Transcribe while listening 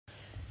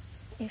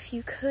If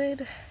you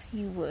could,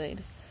 you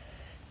would.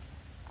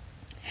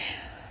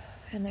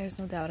 And there's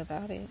no doubt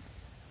about it.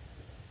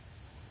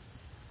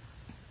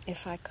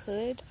 If I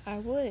could, I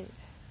would.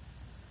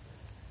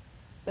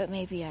 But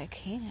maybe I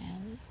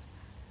can.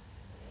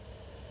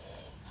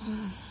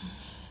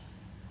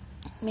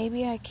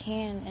 Maybe I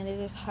can, and it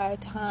is high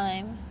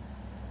time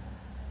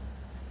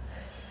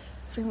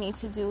for me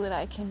to do what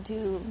I can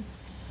do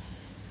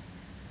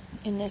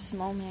in this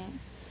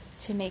moment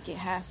to make it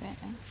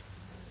happen.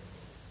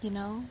 You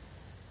know?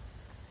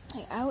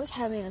 Like, I was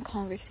having a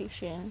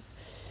conversation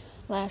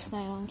last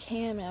night on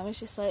cam, and I was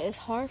just like, it's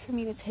hard for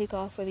me to take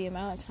off for the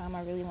amount of time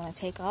I really want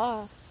to take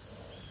off.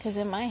 Because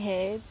in my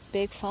head,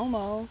 big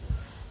FOMO,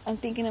 I'm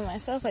thinking to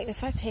myself, like,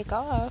 if I take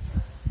off,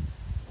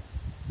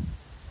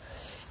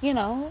 you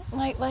know,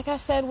 like I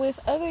said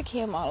with other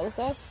cam models,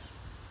 that's,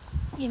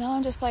 you know,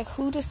 I'm just like,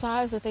 who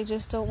decides that they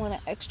just don't want an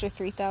extra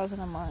 $3,000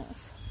 a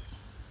month?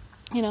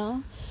 You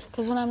know?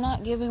 Because when I'm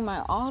not giving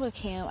my all to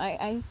cam,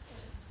 I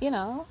you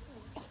know,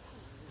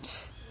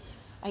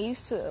 I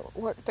used to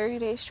work 30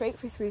 days straight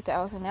for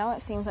 $3,000. Now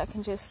it seems I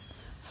can just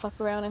fuck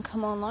around and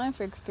come online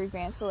for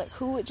 $3,000. So, like,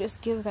 who would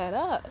just give that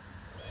up?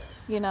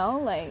 You know,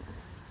 like,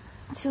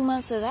 2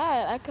 months of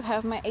that, I could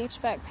have my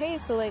HVAC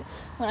paid. So, like,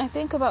 when I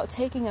think about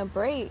taking a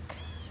break,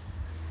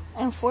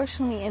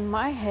 unfortunately, in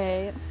my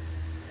head,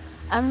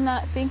 I'm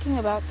not thinking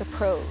about the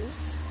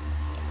pros.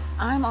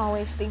 I'm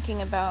always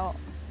thinking about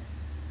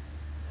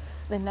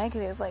the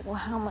negative. Like, well,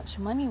 how much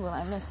money will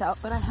I miss out?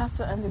 But I have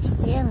to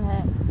understand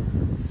that,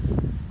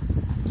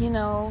 you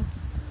know,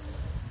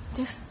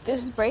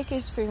 this break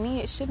is for me.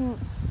 It shouldn't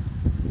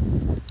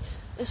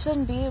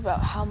be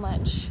about how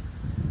much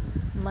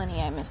money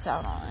I missed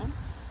out on.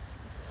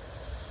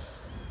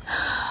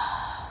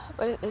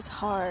 But it's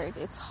hard.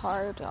 It's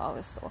hard, y'all.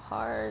 It's so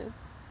hard.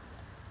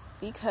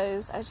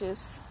 Because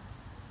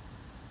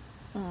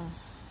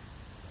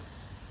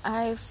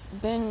I've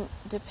been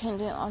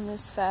dependent on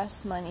this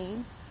fast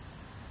money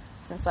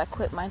since I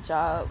quit my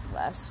job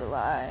last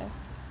July.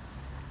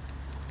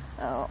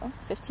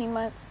 15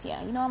 months?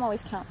 Yeah, you know, I'm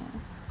always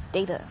counting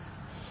data.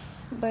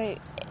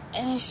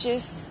 And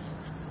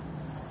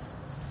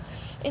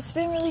it's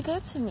been really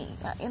good to me.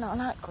 You know,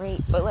 not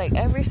great, but like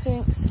ever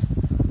since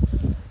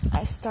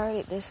I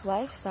started this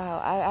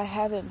lifestyle, I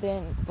haven't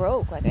been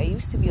broke like I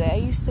used to be. Like, I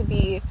used to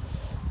be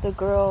the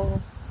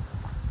girl,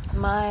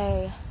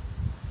 my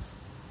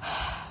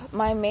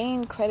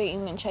main credit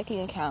union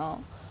checking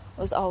account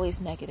was always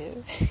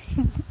negative.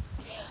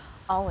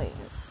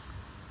 Always.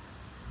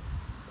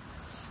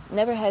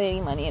 Never had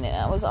any money in it.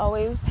 I was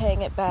always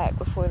paying it back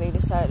before they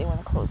decided they want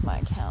to close my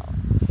account.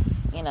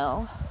 You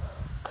know?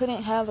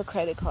 Couldn't have a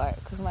credit card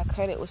because my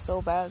credit was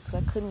so bad because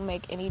I couldn't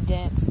make any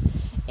dents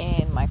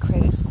in my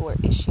credit score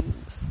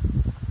issues.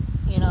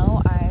 You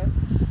know,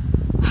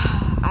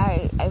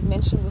 I've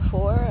mentioned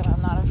before, and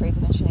I'm not afraid to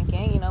mention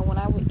again, you know, when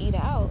I would eat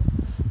out,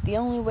 the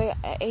only way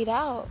I ate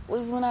out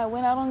was when I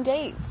went out on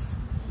dates.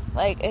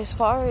 Like, as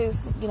far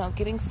as, you know,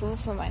 getting food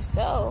for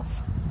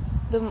myself,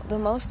 the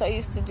most I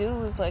used to do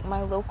was, like,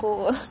 my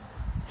local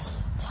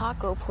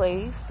taco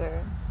place,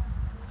 or,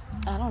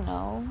 I don't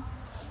know,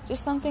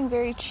 just something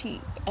very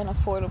cheap and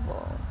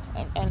affordable,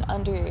 and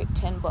under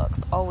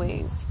 $10,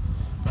 always,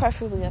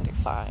 preferably under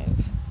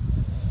 $5.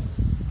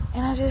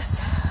 And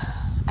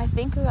I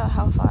think about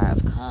how far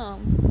I've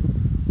come,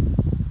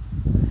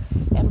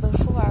 and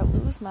before I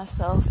lose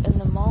myself in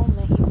the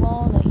moment, you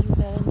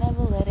better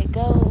never let it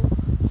go.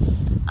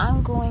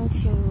 I'm going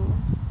to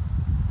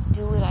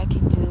do what I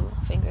can do,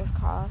 fingers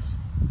crossed,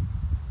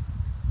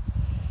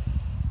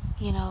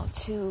 you know,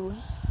 to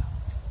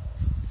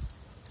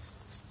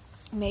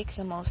make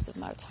the most of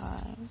my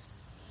time.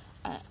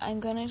 I'm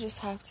gonna just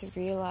have to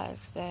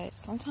realize that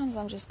sometimes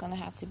I'm just gonna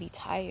have to be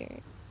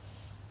tired.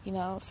 You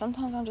know,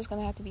 sometimes I'm just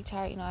going to have to be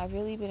tired. You know, I've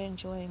really been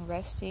enjoying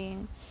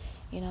resting.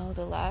 You know,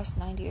 the last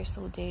 90 or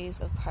so days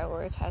of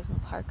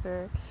prioritizing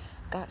Parker.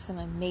 Got some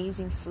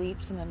amazing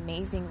sleep, some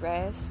amazing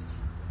rest.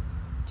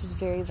 Just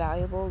very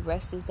valuable.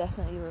 Rest is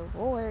definitely a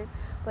reward.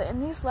 But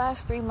in these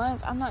last 3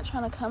 months, I'm not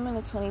trying to come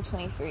into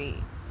 2023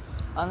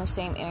 on the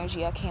same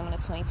energy I came into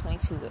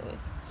 2022 with.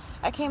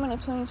 I came into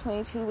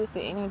 2022 with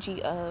the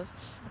energy of,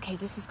 okay,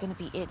 this is going to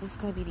be it. This is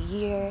going to be the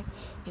year.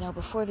 You know,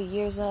 before the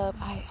year's up,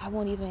 I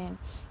won't even,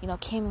 you know,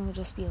 camming will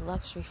just be a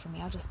luxury for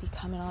me. I'll just be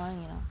coming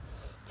on, you know,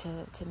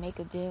 to make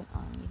a dent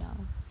on, you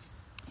know,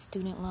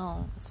 student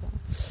loans. And,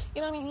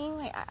 you know what I mean?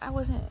 Like, I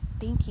wasn't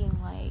thinking,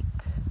 like,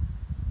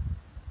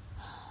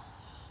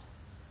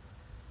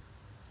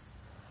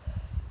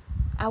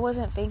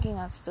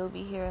 I'd still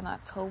be here in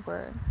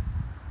October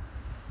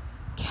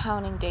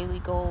counting daily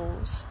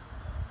goals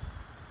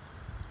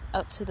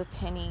up to the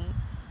penny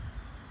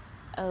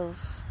of,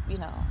 you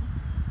know,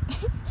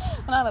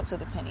 not up to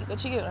the penny,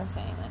 but you get what I'm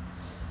saying. Like,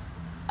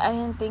 I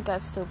didn't think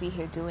I'd still be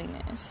here doing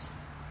this.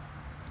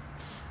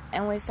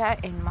 And with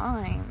that in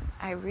mind,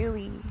 I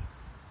really,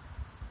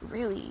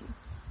 really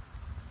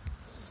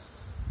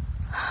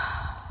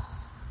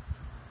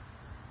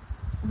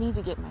need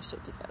to get my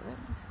shit together.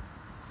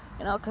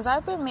 You know, because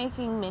I've been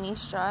making mini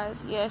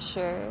strides, yeah,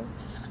 sure.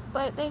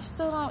 But they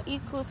still don't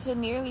equal to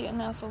nearly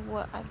enough of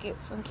what I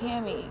get from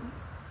Cammy.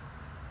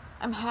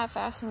 I'm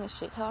half-assing the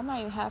shit. Hell, I'm not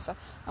even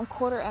I'm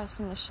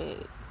quarter-assing the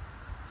shit.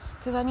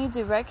 Because I need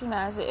to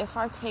recognize that if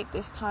I take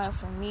this time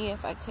for me,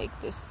 if I take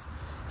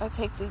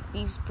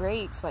these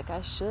breaks like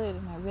I should,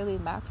 and I really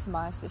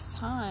maximize this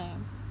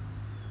time,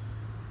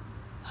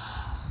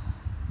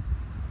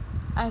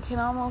 I can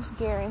almost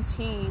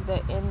guarantee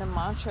that in the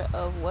mantra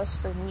of what's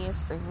for me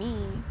is for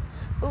me.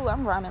 Ooh,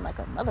 I'm rhyming like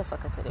a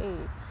motherfucker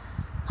today.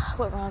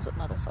 What rhymes with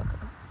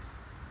motherfucker?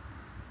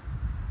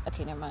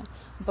 Okay, never mind.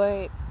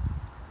 But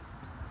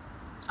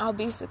I'll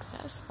be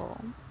successful.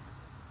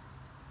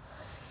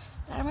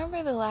 I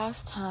remember the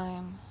last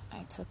time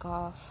I took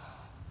off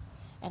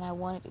and I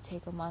wanted to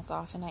take a month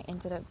off, and I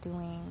ended up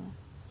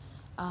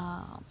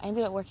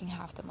working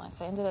half the month.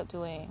 So I ended up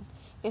doing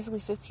basically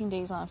 15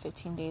 days on,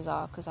 15 days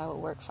off, because I would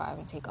work 5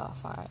 and take off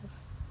 5.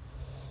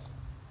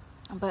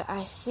 But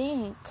I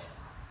think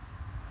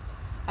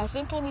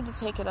I need to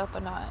take it up a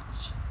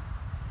notch.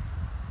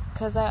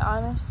 Because I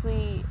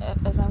honestly,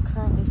 as I'm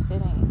currently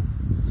sitting,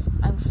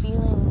 I'm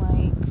feeling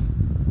like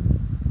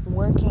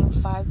working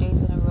 5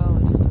 days in a row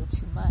is still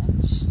too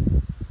much.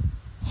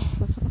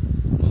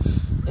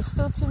 It's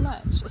still too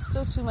much. It's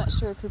still too much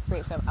to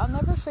recuperate from. I'll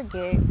never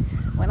forget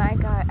when I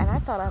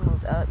thought I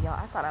moved up, y'all.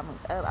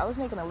 I was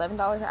making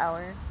 $11 an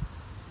hour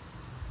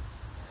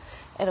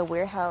at a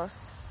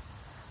warehouse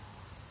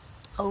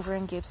over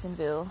in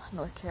Gibsonville,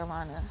 North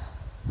Carolina.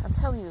 I'll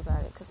tell you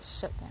about it because it's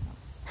shut down.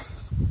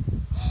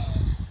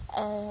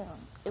 And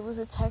it was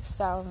a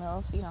textile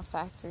mill,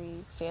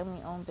 factory,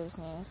 family-owned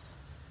business.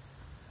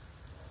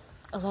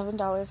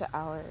 $11 an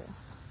hour.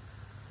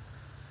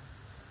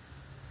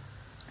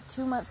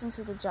 2 months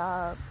into the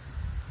job,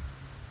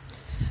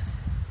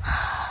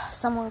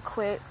 someone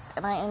quits,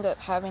 and I end up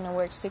having to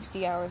work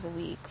 60 hours a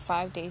week,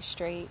 5 days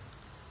straight.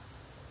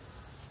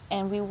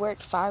 And we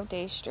worked 5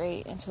 days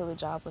straight until the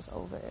job was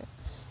over.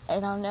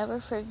 And I'll never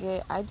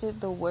forget, I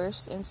did the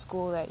worst in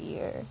school that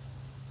year.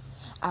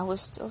 I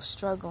was still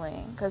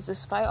struggling, because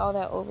despite all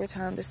that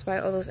overtime,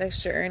 despite all those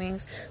extra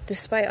earnings,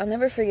 I'll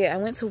never forget, I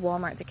went to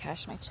Walmart to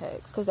cash my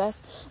checks, because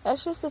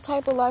that's just the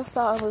type of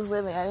lifestyle I was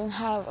living. I didn't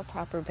have a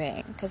proper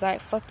bank, because I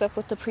fucked up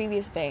with the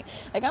previous bank.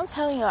 Like, I'm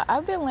telling you,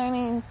 I've been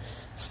learning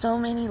so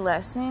many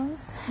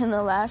lessons in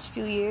the last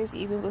few years,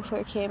 even before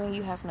Cammy,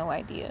 you have no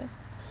idea.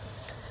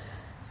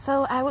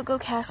 So I would go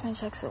cash my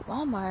checks at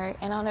Walmart,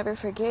 and I'll never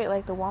forget,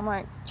 like, the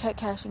Walmart check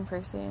cashing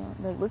person,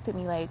 like, looked at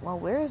me like, well,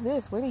 where is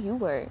this? Where do you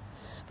work?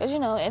 Because,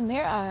 in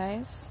their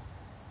eyes,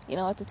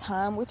 at the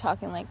time, we're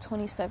talking like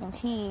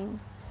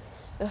 2017,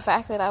 the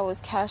fact that I was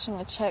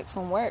cashing a check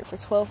from work for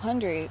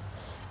 $1,200,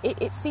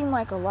 it seemed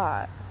like a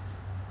lot.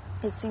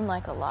 It seemed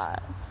like a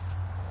lot.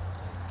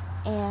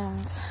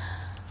 And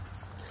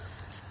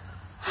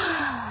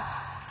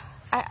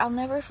I'll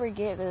never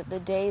forget the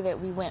day that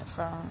we went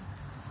from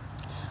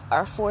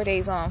our 4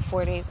 days on,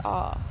 4 days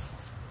off.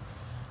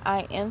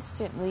 I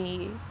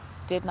instantly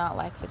did not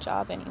like the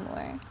job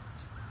anymore.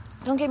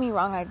 Don't get me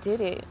wrong, I did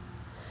it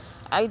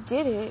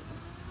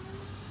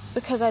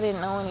because I didn't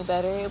know any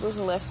better. It was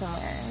a lesson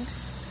learned,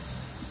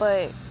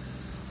 but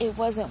it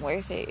wasn't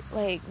worth it.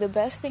 Like, the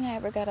best thing I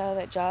ever got out of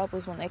that job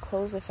was when they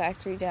closed the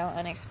factory down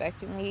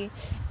unexpectedly,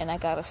 and I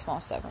got a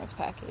small severance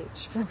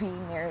package for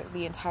being there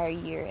the entire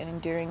year and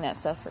enduring that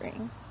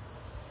suffering.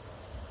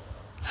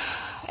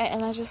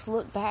 And I just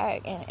look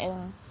back,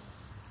 and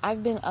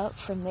I've been up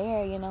from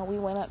there. We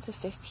went up to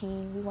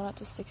 15, we went up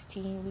to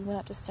 16, we went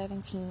up to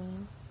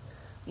 17.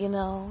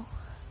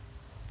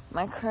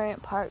 My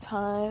current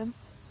part-time,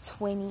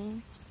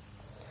 20.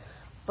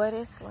 But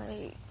it's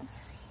like,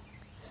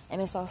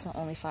 and it's also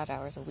only 5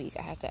 hours a week.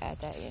 I have to add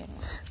that in.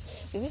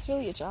 Is this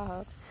really a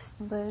job?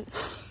 But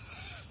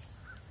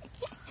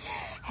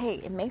hey,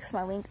 it makes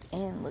my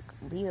LinkedIn look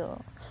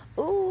real.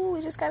 Ooh,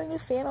 we just got a new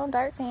fan on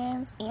Dark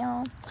Fans.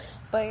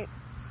 But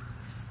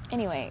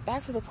anyway,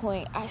 back to the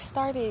point.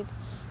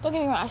 Don't get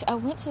me wrong, I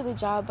went to the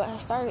job, but I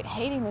started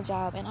hating the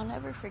job, and I'll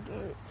never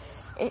forget.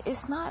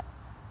 It's not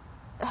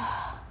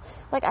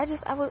like I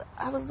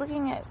was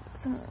looking at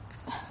some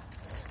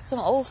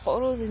old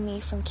photos of me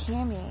from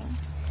Cammy,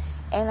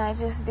 and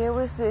there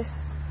was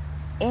this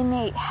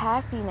innate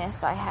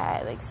happiness I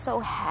had, like, so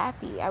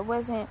happy. I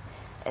wasn't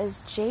as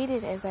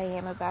jaded as I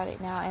am about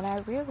it now, and I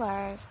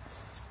realized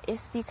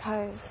it's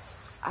because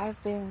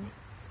I've been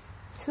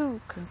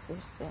too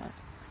consistent.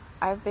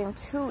 I've been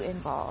too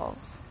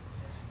involved,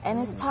 and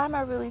it's time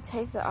I really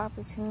take the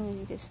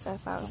opportunity to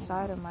step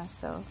outside of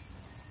myself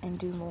and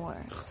do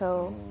more.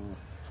 So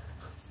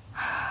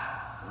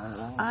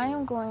I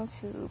am going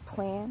to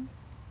plan,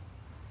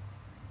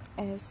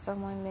 as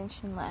someone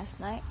mentioned last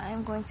night, I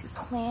am going to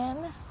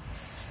plan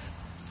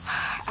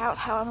out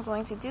how I'm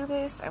going to do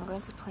this. I'm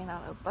going to plan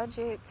out a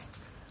budget.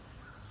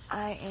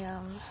 I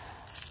am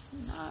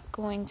not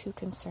going to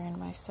concern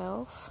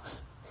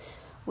myself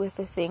with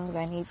the things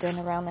I need done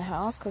around the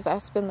house, because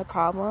that's been the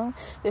problem.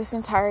 This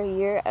entire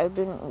year, I've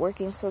been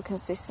working so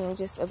consistently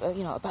just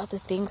about the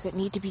things that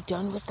need to be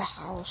done with the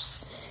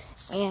house.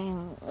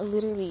 And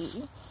literally,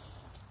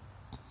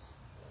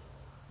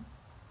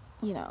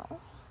 you know,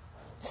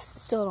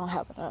 still don't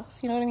have enough.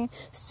 You know what I mean?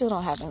 Still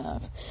don't have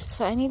enough.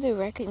 So I need to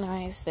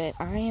recognize that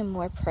I am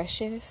more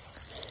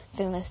precious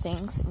than the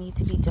things that need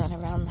to be done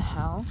around the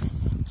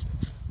house.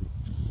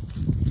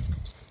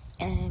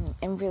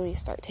 And really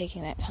start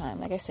taking that time.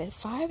 Like I said,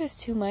 5 is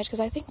too much, because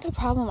I think the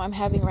problem I'm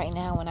having right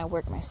now when I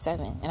work my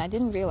 7, and I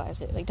didn't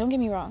realize it. Like, don't get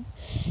me wrong.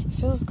 It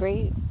feels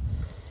great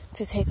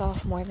to take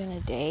off more than a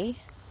day,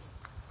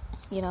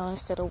 you know,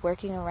 instead of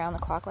working around the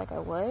clock like I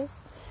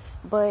was.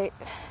 But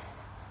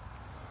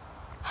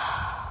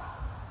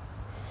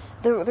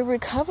the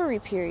recovery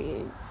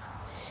period,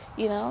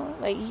 you know,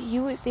 like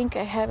you would think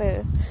I had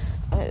a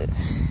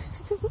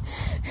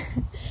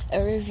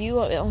a review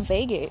on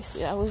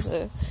Vegas. I was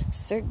a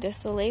Cirque du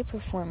Soleil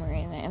performer,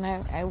 and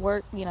I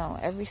work, you know,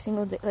 every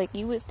single day. Like,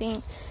 you would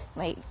think,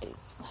 like,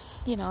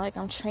 you know, like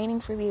I'm training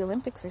for the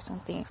Olympics or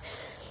something.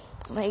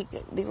 Like,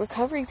 the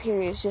recovery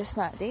period is just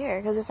not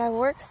there. Because if I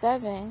work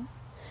 7,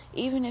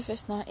 even if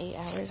it's not 8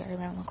 hours or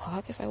around the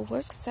clock, if I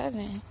work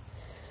 7,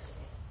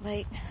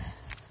 like,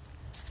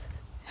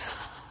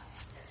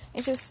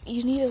 it's just,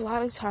 you need a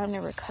lot of time to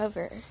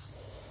recover.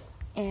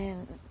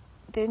 And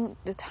then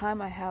the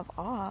time I have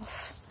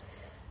off,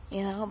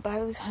 you know, by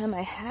the time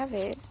I have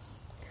it,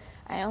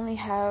 I only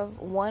have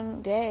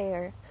 1 day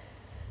or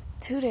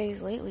 2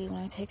 days lately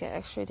when I take an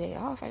extra day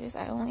off.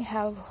 I only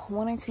have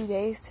 1 or 2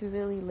 days to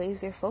really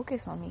laser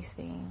focus on these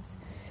things.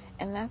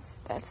 And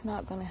that's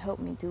not going to help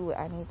me do what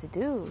I need to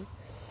do.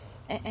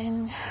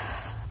 And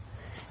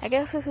I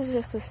guess this is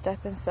just a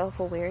step in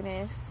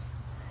self-awareness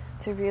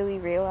to really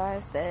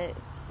realize that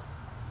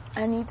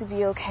I need to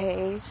be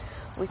okay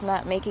with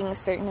not making a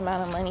certain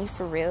amount of money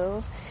for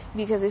real,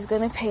 because it's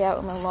going to pay out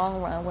in the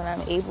long run when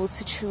I'm able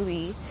to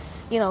truly,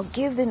 you know,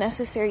 give the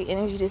necessary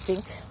energy to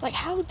think. Like,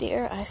 how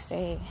dare I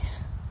say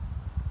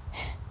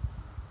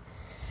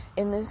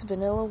in this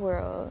vanilla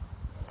world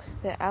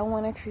that I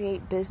want to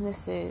create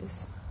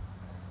businesses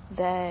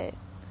that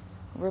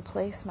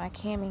replace my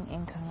camming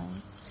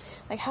income?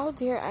 Like, how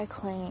dare I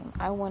claim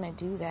I want to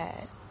do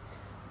that,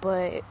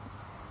 but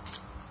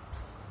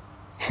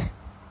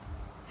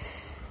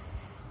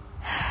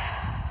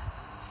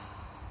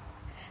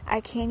I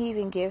can't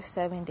even give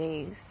 7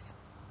 days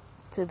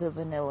to the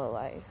vanilla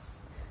life.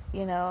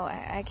 You know,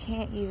 I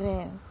can't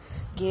even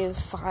give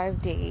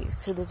 5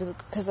 days to the,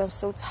 because I'm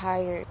so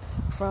tired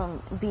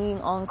from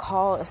being on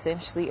call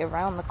essentially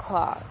around the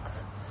clock.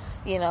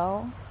 You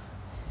know,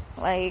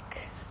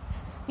 like,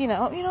 you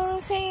know what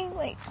I'm saying?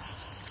 Like,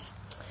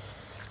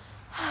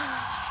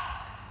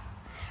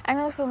 I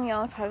know some of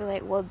y'all are probably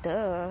like, well,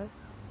 duh.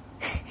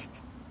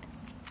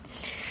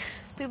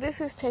 But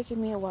this is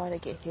taking me a while to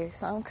get here.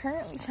 So I'm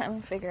currently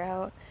trying to figure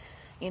out,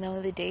 you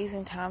know, the days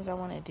and times I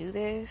want to do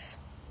this,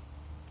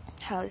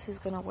 how this is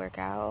going to work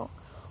out.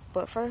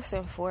 But first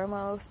and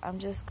foremost, I'm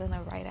just going to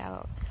write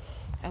out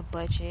a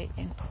budget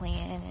and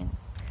plan and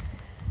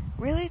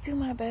really do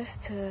my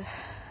best to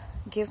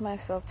give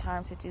myself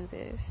time to do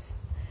this.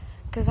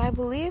 Because I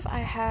believe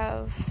like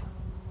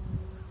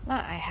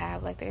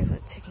there's a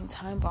ticking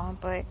time bomb,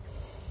 but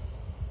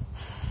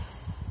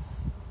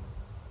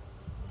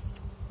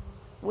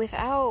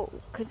without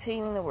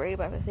continuing to worry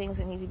about the things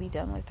that need to be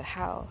done with the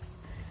house,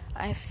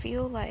 I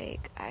feel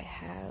like I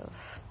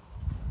have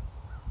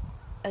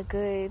a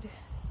good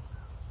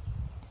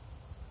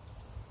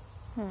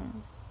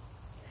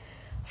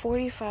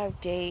 45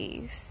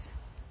 days,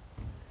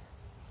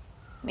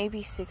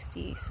 maybe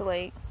 60, so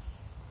like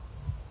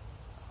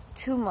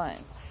 2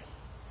 months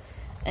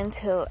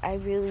until I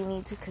really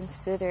need to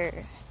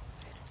consider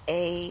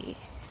a,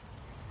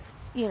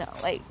 you know,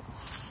 like,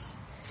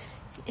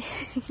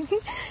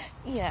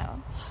 you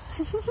know,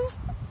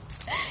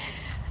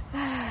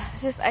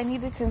 just I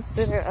need to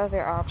consider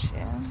other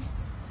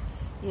options,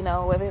 you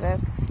know, whether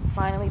that's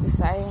finally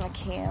deciding to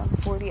camp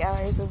 40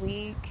 hours a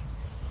week,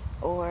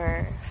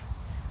 or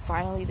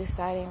finally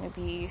deciding to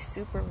be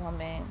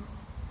Superwoman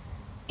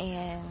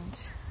and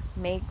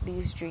make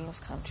these dreams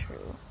come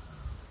true.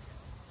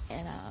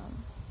 And I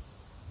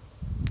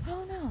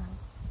don't know,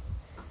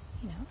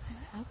 you know,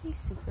 I'll be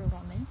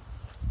Superwoman.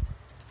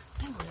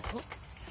 I will.